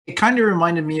It kind of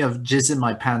reminded me of Jizz in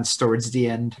My Pants towards the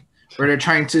end, where they're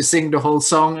trying to sing the whole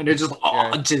song and they're just,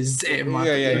 oh, jizz in my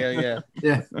Yeah.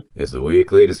 Yeah. It's the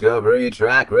weekly Discovery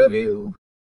track review.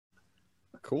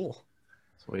 Cool.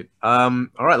 Sweet. All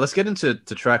right, let's get into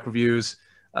track reviews.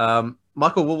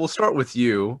 Michael, we'll start with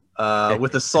you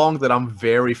with a song that I'm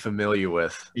very familiar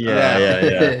with. Yeah.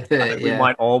 I think we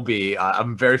might all be.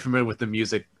 I'm very familiar with the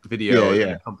music video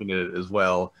and accompanied it as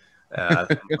well. I've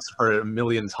heard it a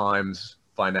million times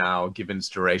by now, given its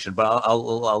duration. But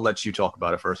I'll let you talk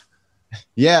about it first.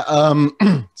 Yeah.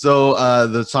 So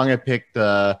the song I picked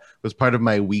was part of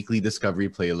my weekly Discovery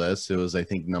playlist. It was, I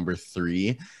think, number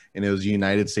 3, and it was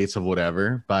United States of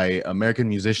Whatever by American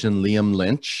musician Liam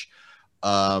Lynch.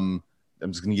 I'm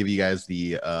just going to give you guys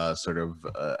the I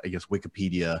guess,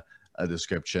 Wikipedia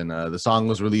description. The song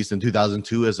was released in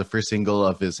 2002 as the first single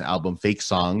of his album Fake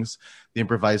Songs. The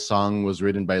improvised song was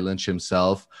written by Lynch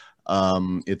himself.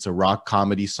 It's a rock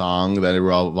comedy song that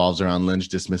revolves around Lynch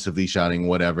dismissively shouting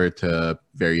whatever to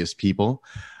various people.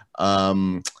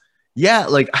 So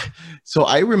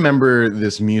I remember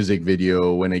this music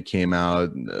video when it came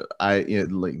out.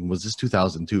 Was this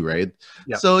 2002, right?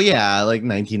 Yeah. So yeah, like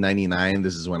 1999.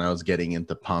 This is when I was getting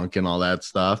into punk and all that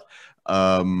stuff.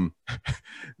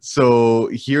 So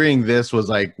hearing this was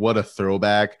like, what a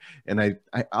throwback. And I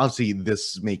obviously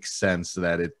this makes sense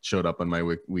that it showed up on my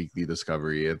weekly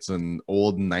Discovery. It's an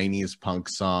old 90s punk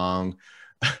song.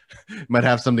 Might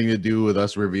have something to do with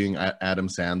us reviewing Adam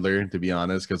Sandler, to be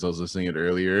honest, because I was listening it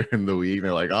earlier in the week.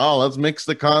 They're like, oh, let's mix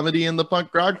the comedy and the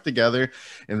punk rock together.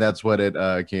 And that's what it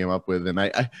came up with. And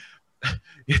I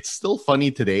it's still funny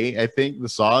today. I think the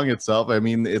song itself, I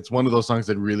mean, it's one of those songs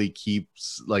that really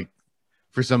keeps, like,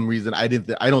 for some reason, I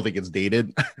don't think it's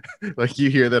dated. Like, you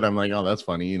hear that, I'm like, oh, that's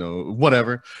funny,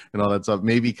 whatever, and all that stuff.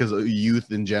 Maybe because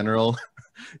youth in general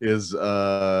is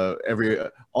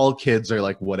all kids are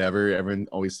like whatever. Everyone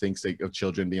always thinks of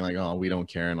children being like, oh, we don't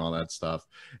care and all that stuff.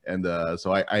 And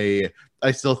so I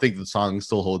still think the song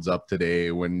still holds up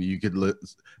today. When you could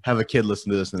have a kid listen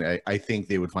to this, and I think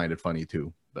they would find it funny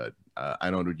too. But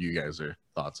I don't know what you guys are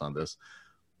thoughts on this.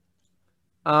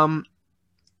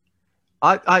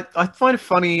 I find it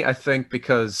funny, I think,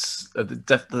 because of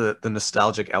the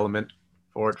nostalgic element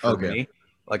for it for me.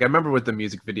 Like, I remember with the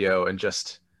music video and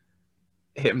just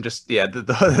him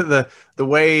the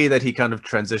way that he kind of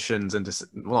transitions into,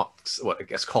 well, what I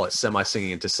guess call it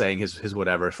semi-singing into saying his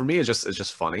whatever, for me is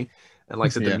just funny. And like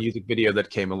I said, the music video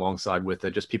that came alongside with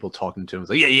it, just people talking to him,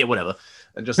 like, yeah, whatever.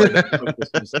 And just like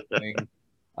that thing.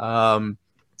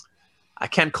 I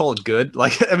can't call it good.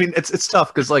 Like, I mean, it's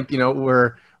tough because, like, we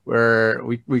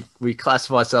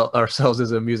classify ourselves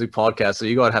as a music podcast, so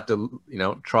you gotta have to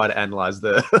try to analyze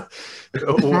the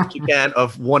what you can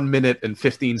of 1 minute and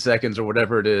 15 seconds or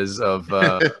whatever it is of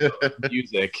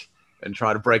music, and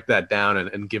try to break that down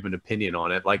and give an opinion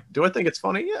on it. Like, do I think it's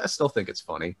funny? Yeah, I still think it's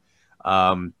funny.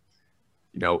 Am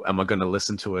I gonna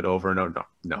listen to it over and over?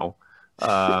 No.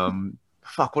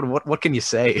 Fuck, what can you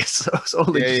say? It's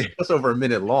only just over a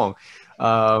minute long.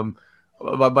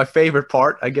 My favorite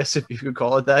part, I guess, if you could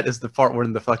call it that, is the part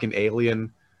when the fucking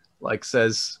alien like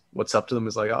says what's up to them.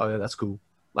 Is like, oh yeah, that's cool.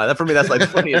 Like, that for me, that's like the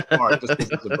funniest part, just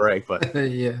because of the break. But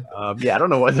Yeah. I don't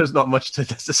know why there's not much to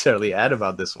necessarily add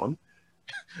about this one.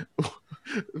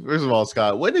 First of all,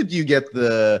 Scott, when did you get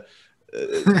the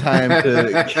time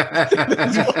to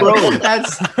Bro,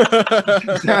 that's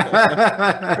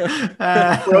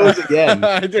froze again.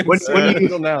 I didn't When say it you-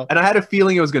 until now. And I had a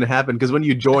feeling it was going to happen because when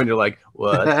you joined, you're like,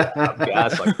 what?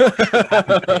 Gas, like,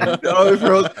 No, it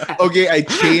froze. Okay, I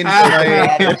changed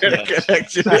my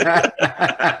connection.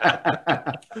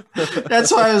 That's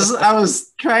why I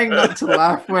was trying not to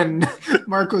laugh when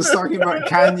Mark was talking about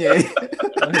Kanye.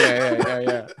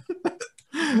 Yeah.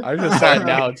 I'm just sad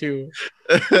now too.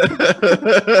 All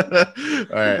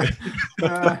right.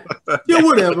 Yeah,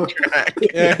 whatever.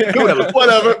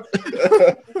 Whatever.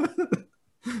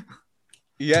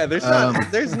 Yeah,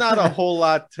 there's not a whole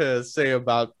lot to say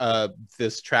about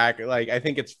this track. Like, I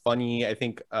think it's funny. I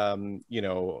think I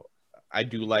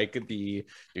do like the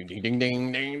ding ding ding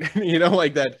ding ding,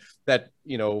 like that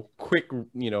quick,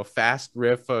 fast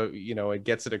riff, it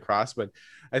gets it across. But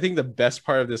I think the best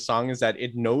part of this song is that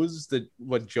it knows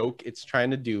what joke it's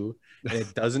trying to do, and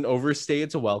it doesn't overstay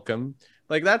its welcome.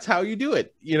 Like, that's how you do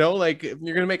it, like, if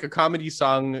you're gonna make a comedy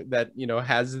song that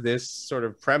has this sort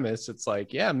of premise, it's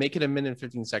like, yeah, make it 1 minute and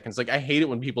 15 seconds. Like, I hate it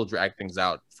when people drag things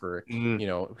out for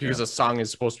because a song is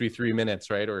supposed to be 3 minutes,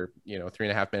 right? Or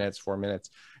 3.5 minutes, 4 minutes,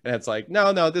 and it's like,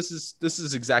 no, this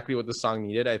is exactly what the song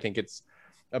needed. I think it's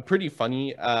pretty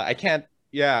funny. I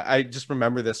just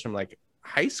remember this from like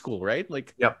high school, right?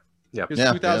 Like, Yep. It was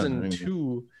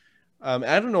 2002.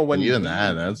 I don't know when Even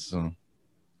that, that's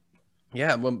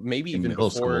yeah, well, maybe in even middle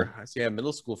before. Yeah,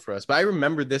 middle school for us. But I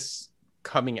remember this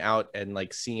coming out and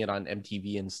like seeing it on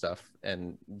MTV and stuff,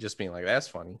 and just being like, "That's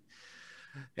funny."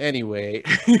 Anyway,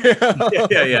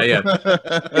 Yeah.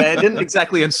 It didn't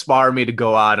exactly inspire me to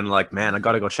go out and like, man, I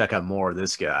got to go check out more of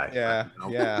this guy. yeah, You know?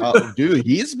 yeah. Oh, dude,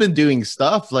 he's been doing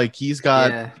stuff like he's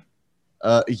got. Yeah.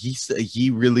 He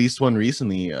released one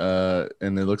recently,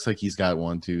 and it looks like he's got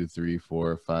 1, 2, 3,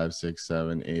 4, 5, 6,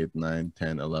 7, 8, 9,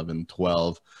 10, 11,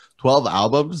 12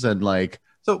 albums, and like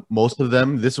so most of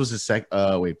them. This was his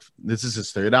this is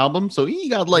his third album, so he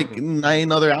got like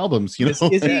 9 other albums. You know,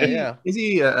 Is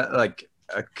he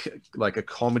like a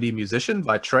comedy musician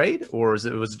by trade, or was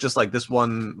it just like this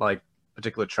one like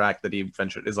particular track that he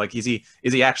ventured? Is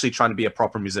he actually trying to be a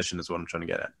proper musician? Is what I'm trying to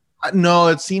get at. No,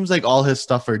 it seems like all his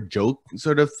stuff are joke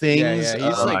sort of things. Yeah,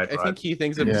 he's like, Right. I think he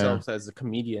thinks of himself as a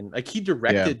comedian. Like he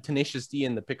directed Tenacious D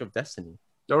in The Pick of Destiny.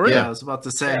 Oh, really? Yeah, I was about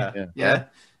to say. Yeah.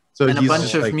 So And a he's bunch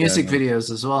just of like, music videos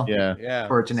as well. Yeah.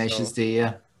 For Tenacious D,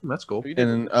 yeah. That's cool.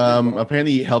 And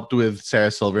apparently he helped with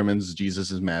Sarah Silverman's Jesus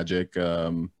is Magic,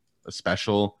 a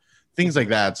special, things like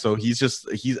that. So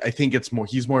I think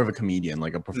he's more of a comedian,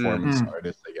 like a performance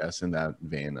artist, I guess, in that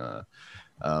vein.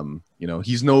 You know,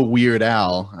 he's no Weird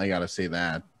Al, I gotta say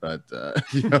that, but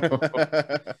you know.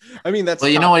 I mean, that's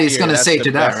Well, you know what he's gonna That's say the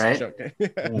to that, best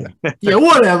right? Yeah,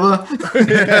 whatever.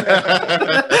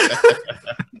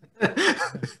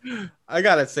 I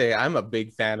gotta say, I'm a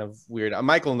big fan of Weird Al.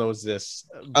 Michael knows this.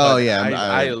 Oh, but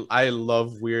yeah, I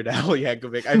love Weird Al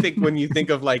Yankovic. I think when you think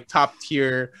of like top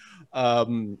tier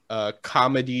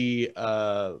comedy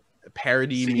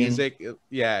parody Singing. music,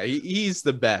 yeah, he's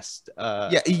the best.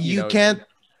 You can't.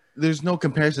 There's no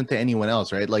comparison to anyone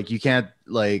else, right? Like you can't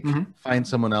like find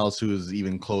someone else who's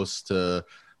even close to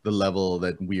the level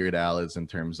that Weird Al is in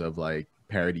terms of like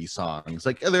parody songs.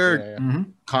 Like there are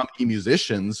comedy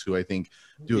musicians who I think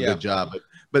do a good job,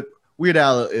 but Weird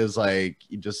Al is like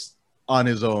just on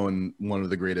his own one of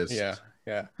the greatest. Yeah.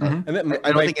 Mhm. And then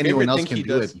I don't think anyone else can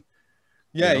do it.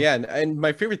 Yeah, You know? and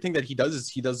my favorite thing that he does is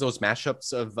he does those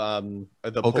mashups of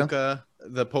the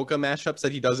polka mashups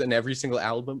that he does in every single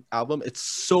album. It's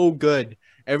so good.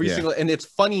 Every single, and it's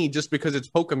funny just because it's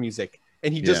polka music,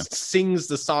 and he just sings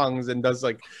the songs and does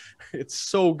like, it's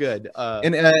so good.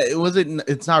 And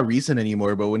it's not recent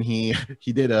anymore, but when he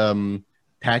did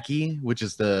Tacky, which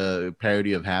is the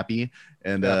parody of Happy,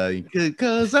 and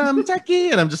because I'm tacky,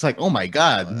 and I'm just like, oh my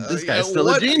god, this guy's still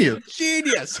a genius.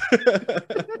 Genius.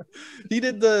 He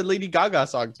did the Lady Gaga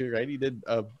song too, right? He did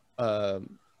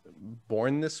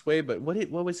Born This Way, but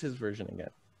what was his version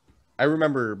again? I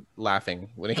remember laughing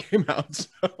when it came out.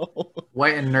 So.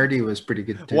 White and Nerdy was pretty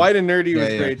good too. White and Nerdy was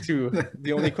great too.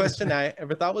 The only question I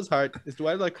ever thought was hard is, do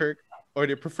I like Kirk or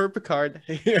do I prefer Picard?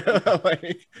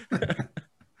 Like,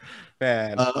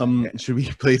 man. Should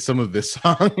we play some of this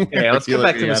song? Yeah, let's get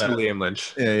back to Mr. Mr. Liam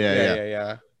Lynch.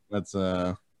 Yeah. That's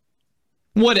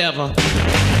Whatever.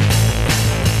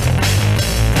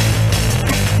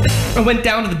 I went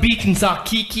down to the beach and saw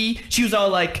Kiki. She was all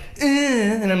like,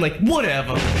 and I'm like,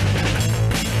 whatever.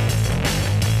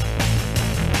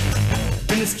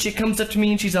 Then this chick comes up to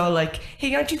me and she's all like,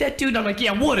 hey, aren't you that dude? And I'm like,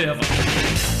 yeah, whatever.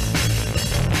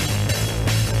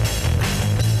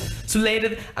 So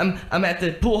later, I'm at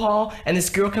the pool hall and this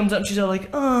girl comes up and she's all like,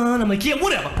 and I'm like, yeah,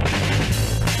 whatever.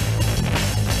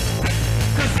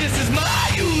 Cause this is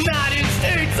my United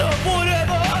States of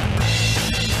whatever.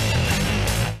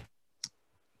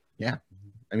 yeah.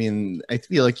 I mean, I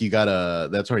feel like you gotta.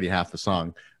 That's already half the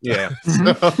song. Yeah. So,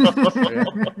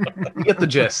 You get the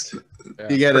gist.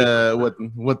 you get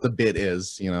what the bit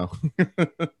is, you know.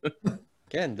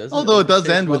 Again, doesn't Although it does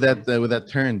say end with welcome. that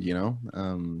turn, you know.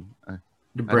 The I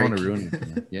don't break. want to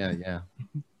ruin it. Yeah.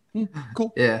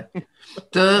 Cool. Yeah.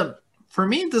 For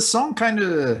me, the song kind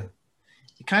of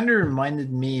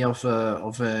reminded me of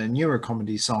a newer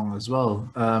comedy song as well.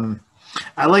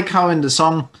 I like how in the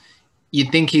song you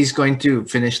think he's going to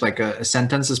finish like a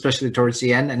sentence, especially towards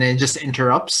the end, and then it just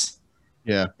interrupts.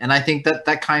 Yeah. And I think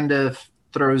that kind of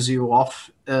throws you off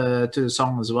to the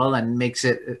song as well and makes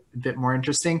it a bit more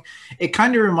interesting. It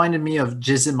kind of reminded me of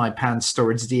Jizz in My Pants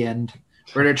towards the end,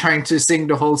 where they're trying to sing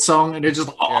the whole song and they're just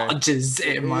jizz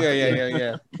in my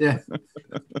Yeah.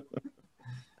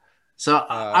 So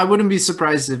I wouldn't be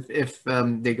surprised if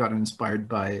they got inspired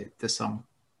by this song.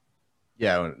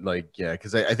 Yeah,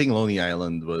 because I think Lonely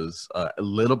Island was a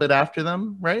little bit after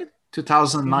them, right?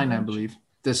 2009, I believe.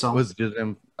 This song Was just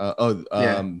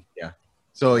yeah.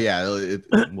 So yeah,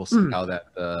 we'll see how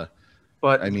that.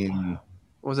 But I mean,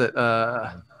 what was it?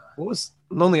 What was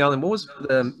Lonely Island? What was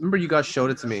remember you guys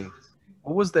showed it to me?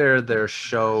 What was their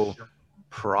show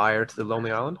prior to the Lonely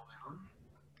Island?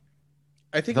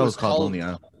 I think That it was called Lonely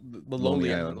Island. The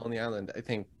Lonely Island. Lonely Island. I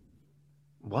think.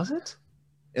 Was it?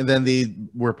 And then they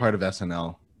were part of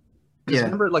SNL. Because Yeah.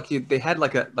 remember, like they had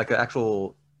like an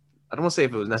actual. I don't want to say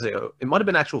if it was necessarily. It might have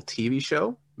been an actual TV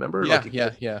show. Remember? Yeah, Like,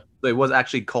 yeah. It was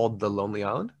actually called The Lonely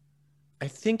Island. I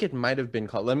think it might have been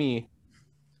called. Let me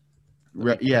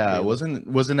Yeah, quickly look.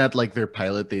 wasn't that like their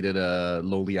pilot? They did a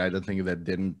Lonely Island thing that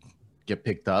didn't get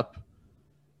picked up,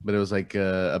 but it was like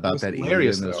about was that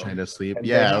hilarious, alien that's though. trying to sleep. And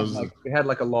Yeah, it was. they had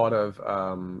like a lot of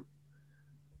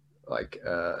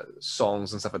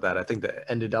songs and stuff like that. I think that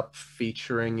ended up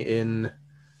featuring in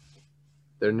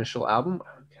their initial album.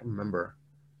 I can't remember.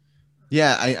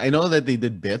 Yeah, I know that they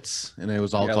did bits, and it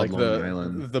was all Yeah, called like Lonely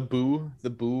Island. the Boo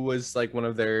was like one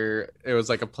of their. It was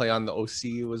like a play on the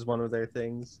OC. Was one of their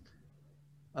things.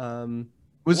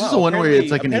 Was this the one where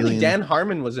it's like an apparently alien? Dan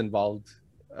Harmon was involved.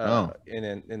 Oh. in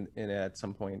it at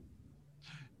some point.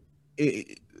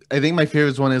 I think my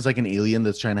favorite one is like an alien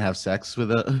that's trying to have sex with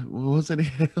a. What was it?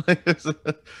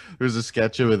 There's a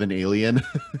sketch with an alien.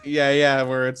 Yeah,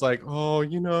 where it's like,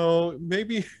 oh,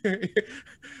 maybe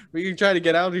we can try to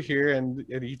get out of here, and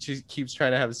he just keeps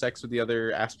trying to have sex with the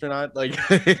other astronaut. Like,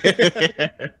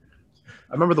 I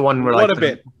remember the one where what like a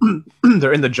bit.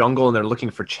 they're in the jungle and they're looking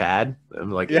for Chad.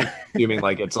 I'm like Yeah. assuming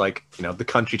like it's like the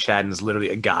country Chad and it's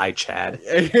literally a guy Chad.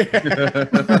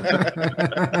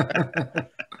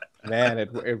 Man,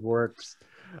 it works.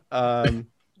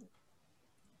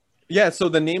 Yeah, so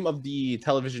the name of the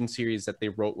television series that they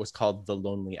wrote was called The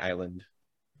Lonely Island.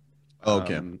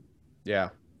 Okay. Yeah.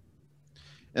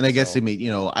 And I guess So- they made,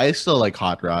 I still like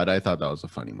Hot Rod. I thought that was a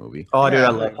funny movie. Oh, dude, Yeah,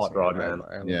 I love Hot Rod, man.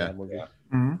 I love Yeah. that movie.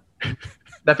 Mhm.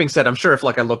 That being said, I'm sure if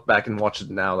like I look back and watch it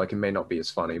now, like it may not be as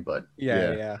funny, but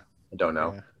Yeah. I don't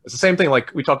know. Yeah. It's the same thing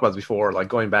like we talked about this before, like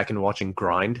going back and watching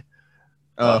Grind.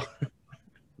 Oh,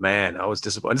 Man, I was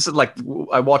disappointed. This is like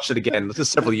I watched it again. This is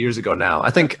several years ago now. I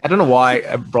don't know why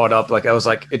I brought up like I was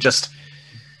like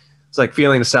it's like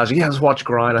feeling nostalgic. Yeah, let's watch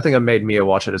Grind. I think I made Mia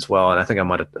watch it as well, and I think I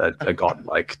might have I got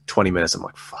like 20 minutes. I'm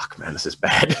like, fuck, man, this is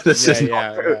bad. This is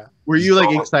not good. Yeah. were you like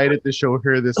excited to show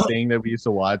her this thing that we used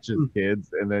to watch as kids,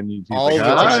 and then she's All like, the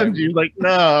time. and you're like,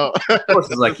 no. Of course,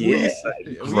 it's like We yeah, used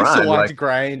We used to Grind, watch like,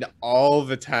 Grind all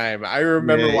the time. I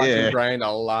remember Yeah, watching yeah. Grind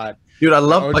a lot. dude. I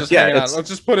love I would like just hang yeah, out. Let's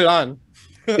just put it on.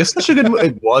 it's such a good.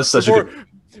 It was such a good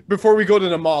Before we go to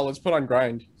the mall, let's put on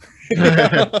Grind.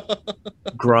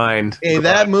 Grind. Hey,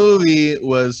 that movie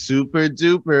was super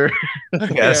duper.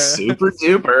 Yeah, super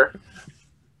duper.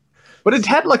 But it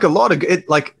had like a lot of it.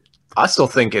 Like I still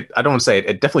think it. I don't want to say it.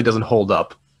 It definitely doesn't hold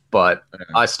up, but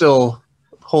I still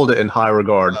hold it in high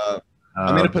regard.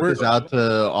 I'm gonna put this out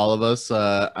to all of us.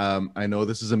 I know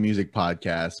this is a music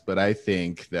podcast, but I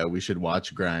think that we should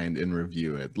watch Grind and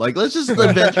review it. Like, let's just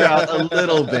venture out a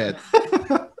little bit.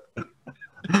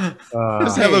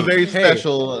 Just have a very Hey.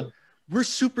 special. We're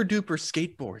super duper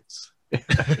skateboards.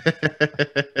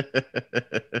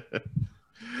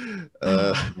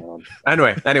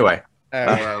 Anyway, All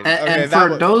right. And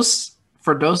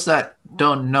for those that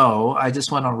don't know, I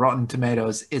just went on Rotten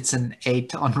Tomatoes. It's an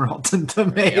 8 on Rotten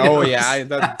Tomatoes. Oh yeah,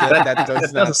 that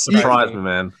does not doesn't surprise me,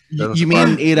 man. Doesn't You surprise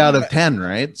mean 8 out of 10,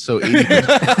 right? So 80.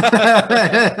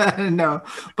 No,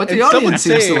 but the And some would audience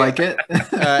seems say- to like it.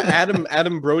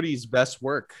 Adam Brody's best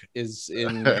work is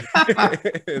in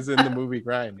the movie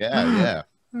Grind. Yeah.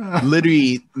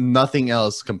 Literally nothing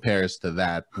else compares to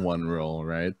that one role,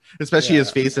 right? Especially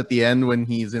his face at the end when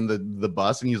he's in the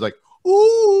bus and he's like,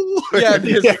 "Ooh!" Yeah,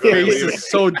 his face is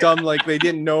so dumb. Like they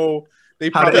didn't know. They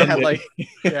How to probably end had it. like,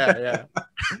 yeah.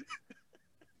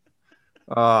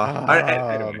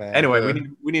 Anyway,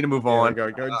 Man. we need to move Yeah, on. go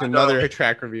to another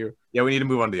track review. Yeah, we need to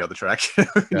move on to the other track. We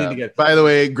need to get. By the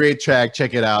way, great track.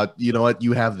 Check it out. You know what?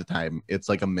 You have the time. It's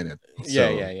like a minute. Yeah.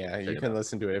 So- You can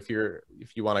listen to it if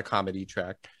you want a comedy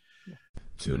track.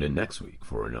 Tune in next week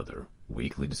for another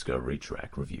weekly Discovery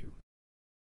Track Review.